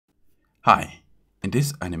Hi, in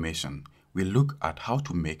this animation, we look at how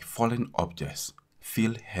to make falling objects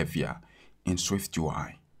feel heavier in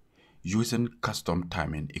SwiftUI using custom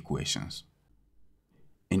timing equations.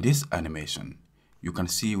 In this animation, you can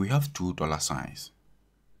see we have two $signs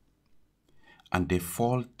and they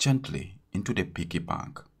fall gently into the piggy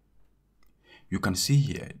bank. You can see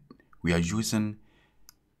here we are using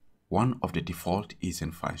one of the default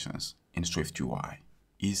easing functions in SwiftUI,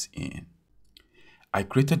 easeIn. I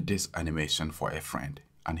created this animation for a friend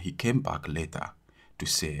and he came back later to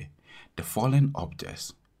say the fallen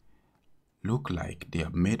objects look like they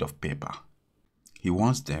are made of paper. He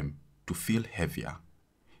wants them to feel heavier.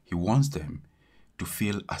 He wants them to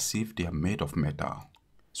feel as if they are made of metal.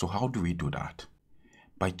 So how do we do that?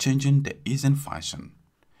 By changing the easing function,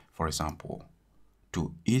 for example,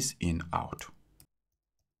 to easeInOut.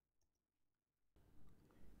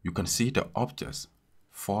 You can see the objects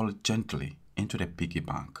fall gently into the piggy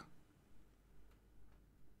bank.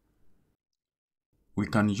 We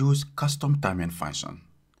can use custom timing function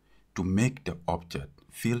to make the object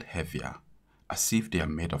feel heavier as if they are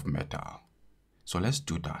made of metal. So let's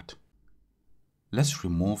do that. Let's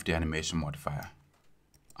remove the animation modifier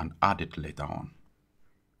and add it later on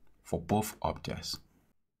for both objects.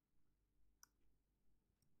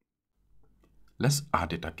 Let's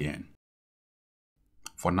add it again.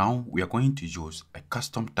 For now, we are going to use a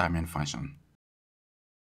custom timing function.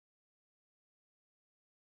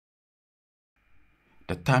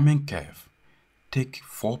 The timing curve takes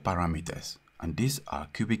 4 parameters and these are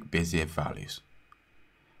cubic Bezier values.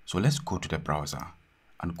 So let's go to the browser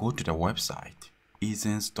and go to the website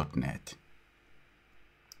easings.net.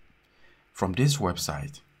 From this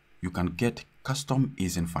website, you can get custom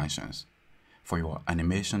easing functions for your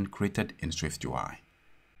animation created in SwiftUI.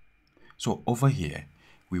 So over here,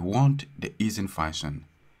 we want the easing function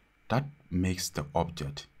that makes the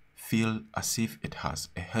object feel as if it has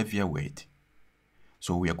a heavier weight.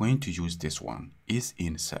 So we are going to use this one,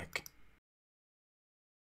 easeInSec.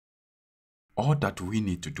 All that we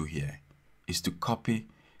need to do here is to copy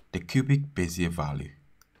the cubic Bezier value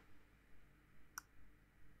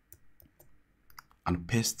and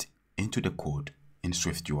paste into the code in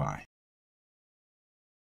SwiftUI.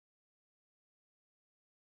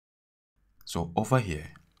 So over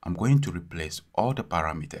here, I'm going to replace all the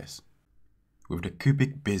parameters with the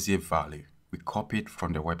cubic Bezier value we copied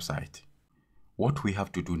from the website. What we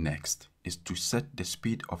have to do next is to set the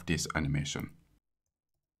speed of this animation.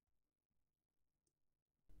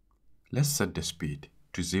 Let's set the speed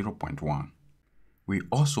to 0.1. We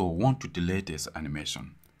also want to delay this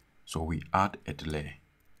animation, so we add a delay.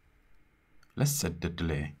 Let's set the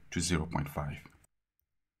delay to 0.5.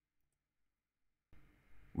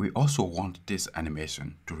 We also want this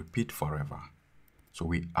animation to repeat forever, so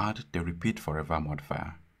we add the repeat forever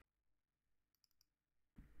modifier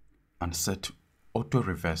and set auto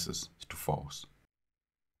reverses to false.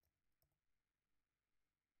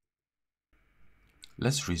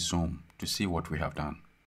 Let's resume to see what we have done.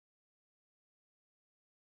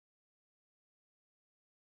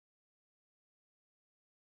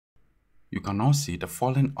 You can now see the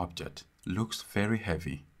fallen object looks very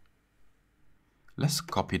heavy. Let's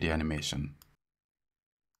copy the animation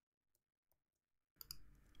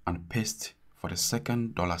and paste for the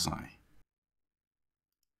second $sign.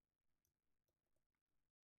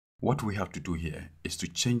 What we have to do here is to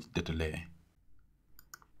change the delay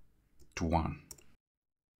to 1.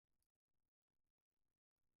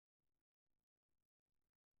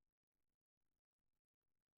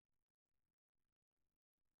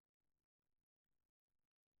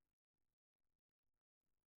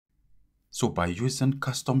 So by using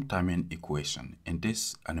custom timing equation in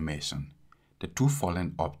this animation, the two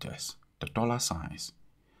fallen objects, the $signs,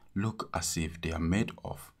 look as if they are made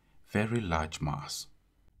of very large mass.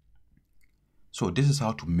 So this is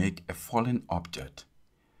how to make a fallen object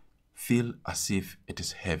feel as if it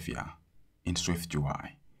is heavier in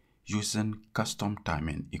SwiftUI using custom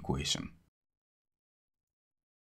timing equation.